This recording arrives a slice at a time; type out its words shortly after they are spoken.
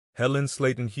Helen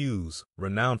Slayton-Hughes,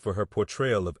 renowned for her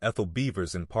portrayal of Ethel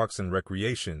Beavers in Parks and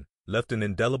Recreation, left an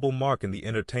indelible mark in the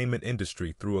entertainment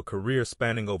industry through a career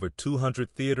spanning over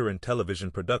 200 theater and television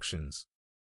productions.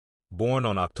 Born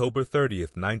on October 30,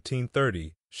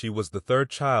 1930, she was the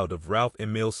third child of Ralph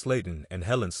Emil Slayton and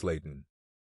Helen Slayton.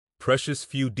 Precious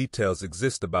few details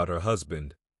exist about her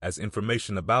husband, as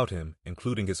information about him,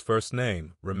 including his first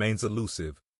name, remains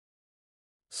elusive.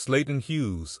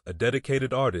 Slayton-Hughes, a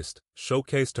dedicated artist,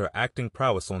 showcased her acting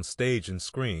prowess on stage and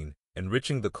screen,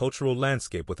 enriching the cultural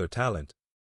landscape with her talent.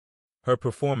 Her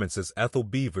performance as Ethel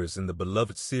Beavers in the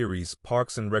beloved series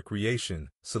Parks and Recreation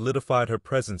solidified her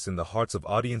presence in the hearts of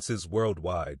audiences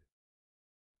worldwide.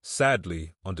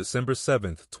 Sadly, on December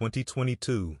 7,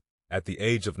 2022, at the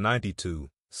age of 92,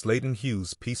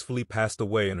 Slayton-Hughes peacefully passed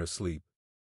away in her sleep.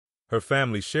 Her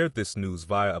family shared this news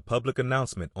via a public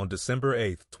announcement on December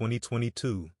 8,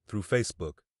 2022, through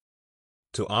Facebook.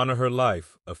 To honor her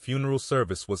life, a funeral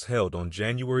service was held on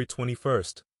January 21,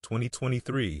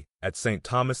 2023, at St.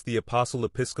 Thomas the Apostle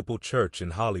Episcopal Church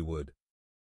in Hollywood.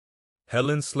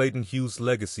 Helen Slayton-Hughes'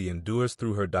 legacy endures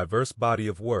through her diverse body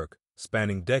of work,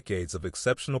 spanning decades of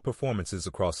exceptional performances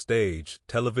across stage,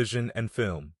 television, and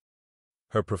film.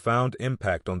 Her profound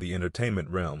impact on the entertainment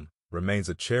realm remains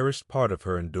a cherished part of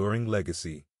her enduring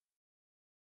legacy.